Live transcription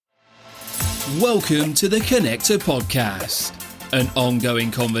Welcome to the Connector Podcast, an ongoing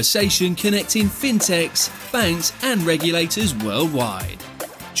conversation connecting fintechs, banks, and regulators worldwide.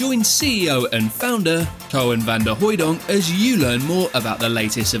 Join CEO and founder Koen van der Hooydonk as you learn more about the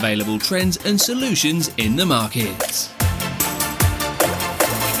latest available trends and solutions in the markets.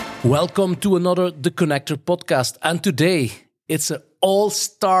 Welcome to another The Connector Podcast, and today it's an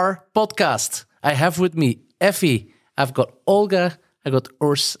all-star podcast. I have with me Effie, I've got Olga, I got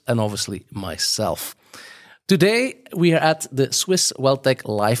Urs, and obviously myself. Today we are at the Swiss WealthTech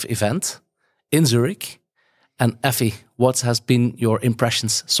live event in Zürich. And Effie, what has been your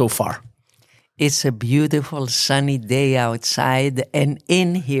impressions so far? It's a beautiful sunny day outside, and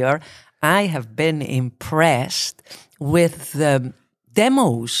in here I have been impressed with the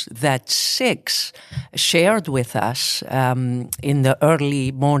demos that Six shared with us in the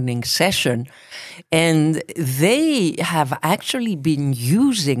early morning session. And they have actually been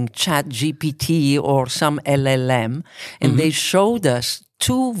using ChatGPT or some LLM, and they showed us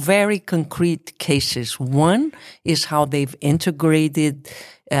two very concrete cases. One is how they've integrated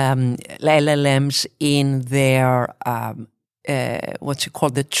LLMs in their,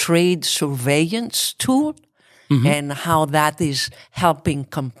 the trade surveillance tool. And how that is helping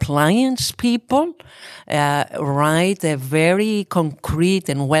compliance people write a very concrete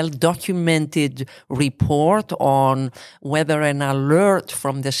and well-documented report on whether an alert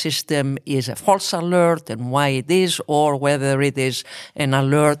from the system is a false alert and why it is, or whether it is an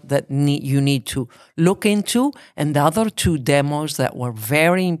alert that you need to look into. And the other two demos that were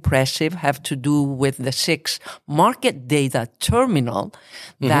very impressive have to do with the Six market data terminal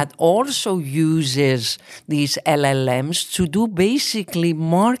that also uses these LLMs to do basically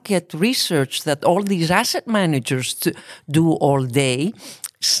market research that all these asset managers do all day,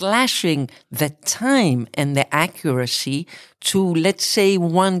 slashing the time and the accuracy to, let's say,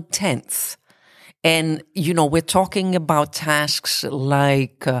 1/10. And, you know, we're talking about tasks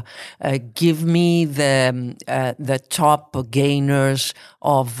like give me the top gainers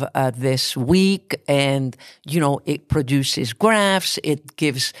of this week. And, you know, it produces graphs. It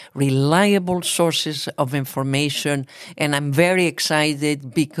gives reliable sources of information. And I'm very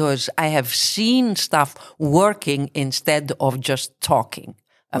excited because I have seen stuff working instead of just talking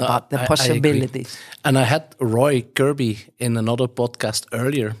about the possibilities. And I had Roy Kirby in another podcast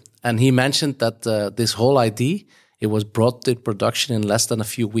earlier. And he mentioned that this whole idea, it was brought to production in less than a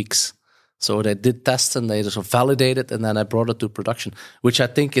few weeks. So they did tests and they just validated, and then I brought it to production, which I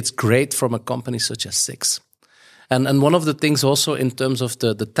think it's great from a company such as Six. And one of the things also in terms of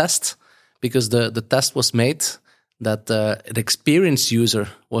the test, because the test was made that the experienced user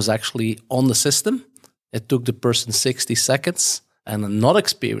was actually on the system. It took the person 60 seconds, and a not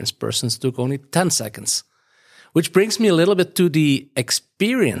experienced person took only 10 seconds. Which brings me a little bit to the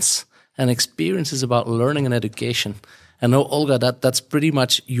experience. And experience is about learning and education. I know, Olga, that's pretty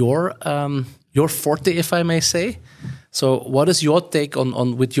much your forte, if I may say. So what is your take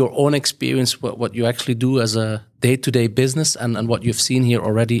on with your own experience, what you actually do as a day-to-day business and what you've seen here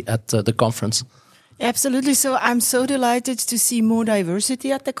already at the conference? Absolutely. So I'm so delighted to see more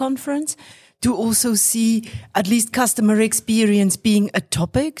diversity at the conference, to also see at least customer experience being a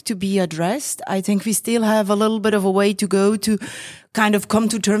topic to be addressed. I think we still have a little bit of a way to go to kind of come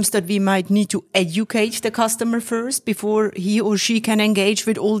to terms that we might need to educate the customer first before he or she can engage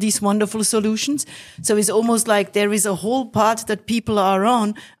with all these wonderful solutions. So it's almost like there is a whole path that people are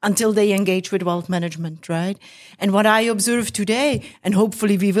on until they engage with wealth management, right? And what I observe today, and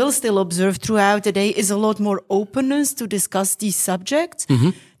hopefully we will still observe throughout the day, is a lot more openness to discuss these subjects,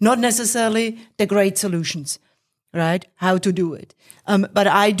 not necessarily the great solutions, right? How to do it. But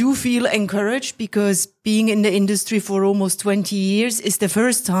I do feel encouraged because being in the industry for almost 20 years is the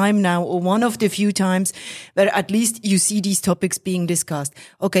first time now, or one of the few times, where at least you see these topics being discussed.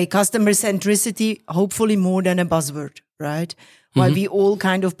 Okay, customer centricity, hopefully more than a buzzword, right? While we all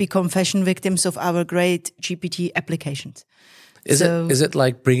kind of become fashion victims of our great GPT applications. Is it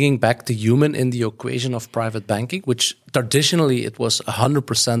like bringing back the human in the equation of private banking, which traditionally it was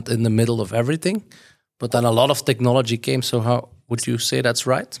 100% in the middle of everything, but then a lot of technology came. So how would you say that's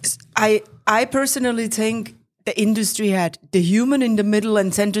right? I personally think the industry had the human in the middle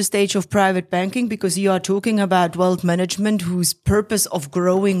and center stage of private banking, because you are talking about wealth management whose purpose of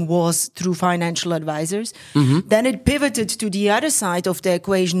growing was through financial advisors. Then it pivoted to the other side of the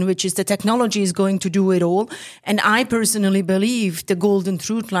equation, which is the technology is going to do it all. And I personally believe the golden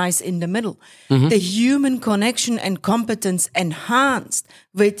truth lies in the middle. The human connection and competence enhanced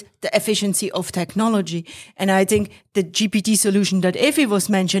with the efficiency of technology. And I think the GPT solution that Effie was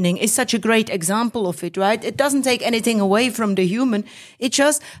mentioning is such a great example of it, right? It doesn't take anything away from the human. It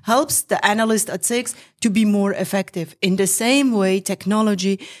just helps the analyst at SIX to be more effective. In the same way,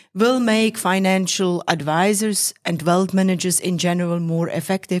 technology will make financial advisors and wealth managers in general more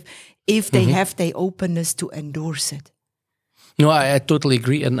effective if they have the openness to endorse it. No, I totally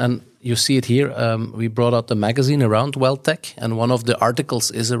agree. And you see it here. We brought out the magazine around WealthTech, and one of the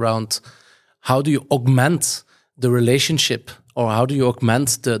articles is around how do you augment the relationship, or how do you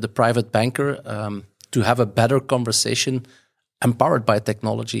augment the private banker to have a better conversation empowered by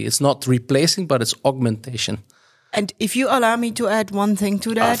technology. It's not replacing, but it's augmentation. And if you allow me to add one thing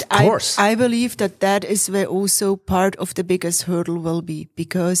to that, of course. I believe that is where also part of the biggest hurdle will be,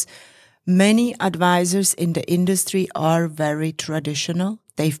 because many advisors in the industry are very traditional.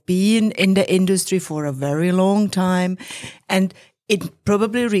 They've been in the industry for a very long time, and it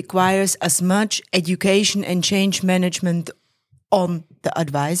probably requires as much education and change management on the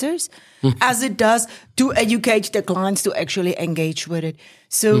advisors as it does to educate the clients to actually engage with it.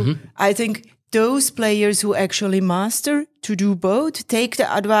 So I think those players who actually master to do both, take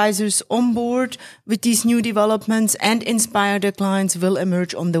the advisors on board with these new developments and inspire the clients, will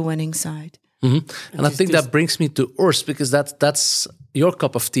emerge on the winning side. And I think that brings me to Urs, because that's your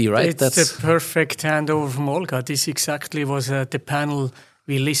cup of tea, right? It's the perfect handover from Olga. This exactly was the panel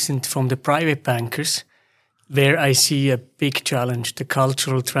we listened from the private bankers, where I see a big challenge, the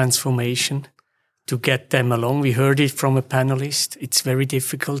cultural transformation, to get them along. We heard it from a panelist. It's very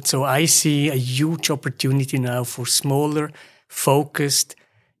difficult. So I see a huge opportunity now for smaller, focused,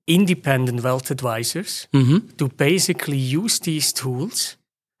 independent wealth advisors to basically use these tools,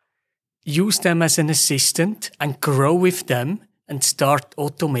 use them as an assistant and grow with them and start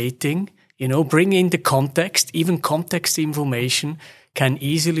automating, bring in the context. Even context information can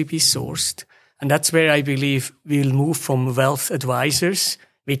easily be sourced. And that's where I believe we'll move from wealth advisors,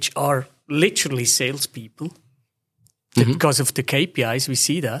 which are literally salespeople, because of the KPIs, we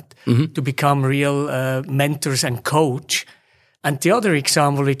see that, to become real mentors and coach. And the other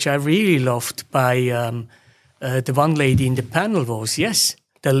example, which I really loved by the one lady in the panel was, yes,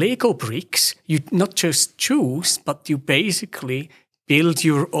 the Lego bricks, you not just choose, but you basically build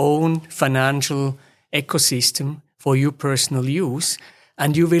your own financial ecosystem for your personal use,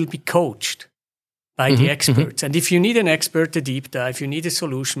 and you will be coached by the experts. And if you need an expert to deep dive, you need a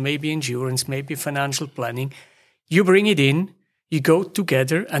solution, maybe insurance, maybe financial planning, you bring it in, you go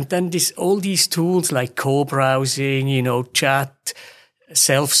together, and then all these tools like co-browsing, chat,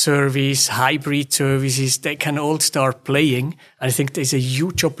 self-service, hybrid services, they can all start playing. I think there's a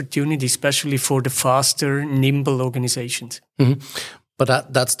huge opportunity, especially for the faster, nimble organizations.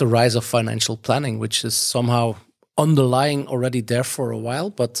 But that's the rise of financial planning, which is somehow underlying already there for a while,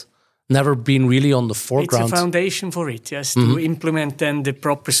 but never been really on the foreground. It's a foundation for it, yes, to implement then the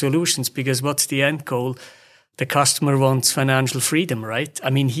proper solutions, because what's the end goal? The customer wants financial freedom, right? I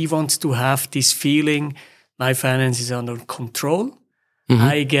mean, he wants to have this feeling, my finances are under control.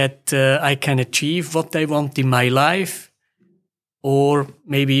 I can achieve what I want in my life, or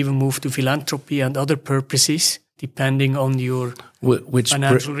maybe even move to philanthropy and other purposes, depending on your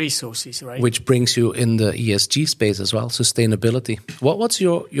financial resources, right? Which brings you in the ESG space as well, sustainability. What's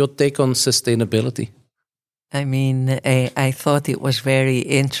your take on sustainability? I mean, I thought it was very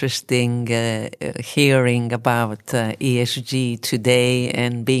interesting hearing about ESG today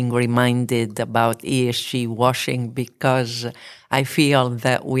and being reminded about ESG washing, because I feel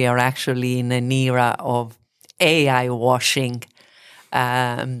that we are actually in an era of AI washing.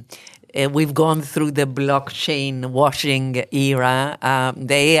 We've gone through the blockchain washing era.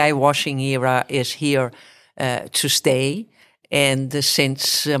 The AI washing era is here to stay. And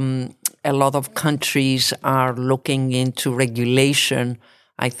since a lot of countries are looking into regulation,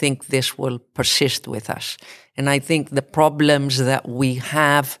 I think this will persist with us. And I think the problems that we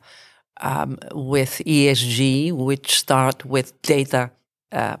have with ESG, which start with data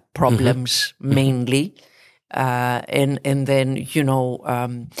problems mainly, and then,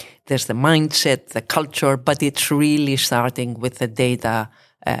 there's the mindset, the culture, but it's really starting with the data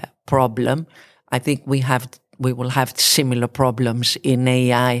problem. I think we will have similar problems in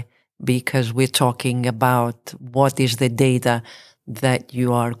AI, because we're talking about what is the data that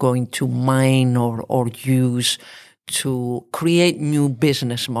you are going to mine or use to create new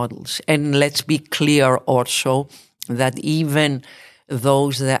business models. And let's be clear also that even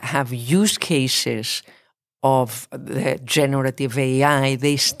those that have use cases of the generative AI,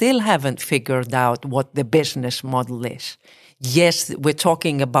 they still haven't figured out what the business model is. Yes, we're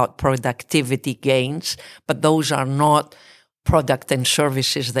talking about productivity gains, but those are not product and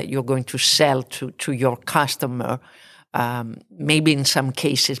services that you're going to sell to your customer, maybe in some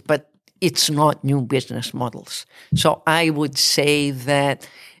cases, but it's not new business models. So I would say that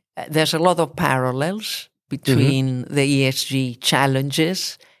there's a lot of parallels between the ESG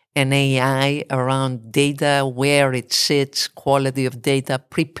challenges and AI around data, where it sits, quality of data,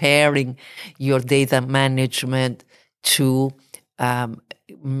 preparing your data management to,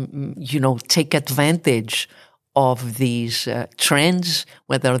 take advantage of these trends,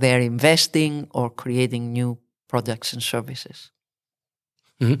 whether they're investing or creating new products and services.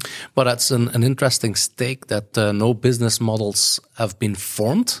 But that's an interesting stake that no business models have been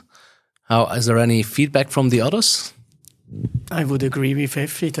formed. Is there any feedback from the others? I would agree with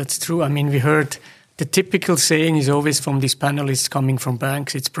Effie. That's true. I mean, we heard the typical saying is always from these panelists coming from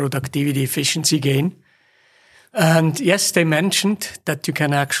banks. It's productivity, efficiency gain. And yes, they mentioned that you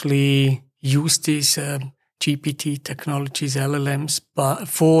can actually use these GPT technologies, LLMs, but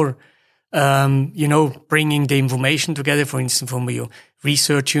for bringing the information together, for instance, from your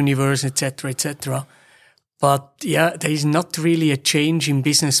research universe, etc., etc. But yeah, there is not really a change in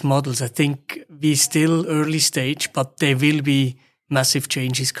business models. I think we're still early stage, but there will be massive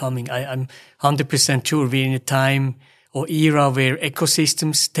changes coming. I'm 100% sure we're in a time or era where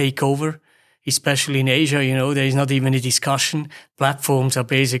ecosystems take over, especially in Asia. There is not even a discussion. Platforms are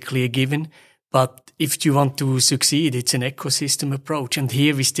basically a given. But if you want to succeed, it's an ecosystem approach. And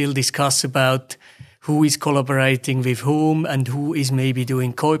here we still discuss about who is collaborating with whom and who is maybe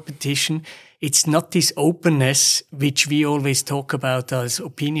doing competition. It's not this openness which we always talk about as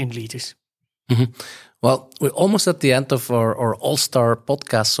opinion leaders. Mm-hmm. Well, we're almost at the end of our all-star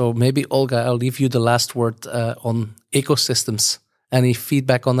podcast. So maybe, Olga, I'll leave you the last word on ecosystems. Any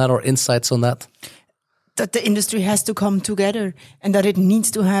feedback on that or insights on that? That the industry has to come together and that it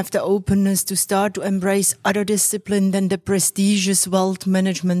needs to have the openness to start to embrace other discipline than the prestigious wealth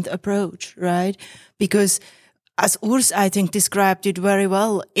management approach, right? Because as Urs, I think, described it very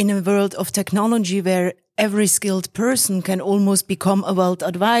well, in a world of technology where every skilled person can almost become a wealth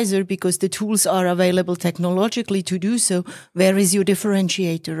advisor because the tools are available technologically to do so, where is your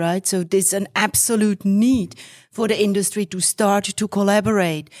differentiator, right? So there's an absolute need for the industry to start to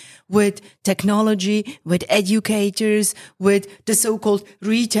collaborate with technology, with educators, with the so-called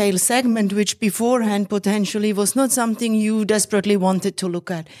retail segment, which beforehand potentially was not something you desperately wanted to look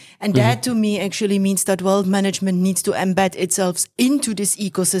at. And that to me actually means that wealth management needs to embed itself into this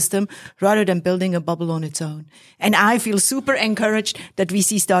ecosystem rather than building a bubble on its own. And I feel super encouraged that we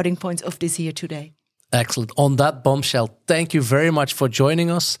see starting points of this here today. Excellent. On that bombshell, thank you very much for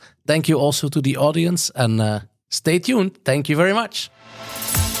joining us. Thank you also to the audience and stay tuned. Thank you very much.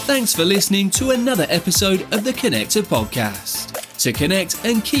 Thanks for listening to another episode of the Connector podcast. To connect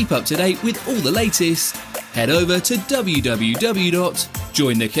and keep up to date with all the latest, head over to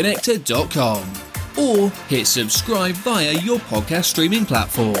www.jointheconnector.com or hit subscribe via your podcast streaming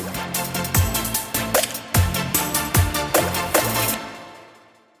platform.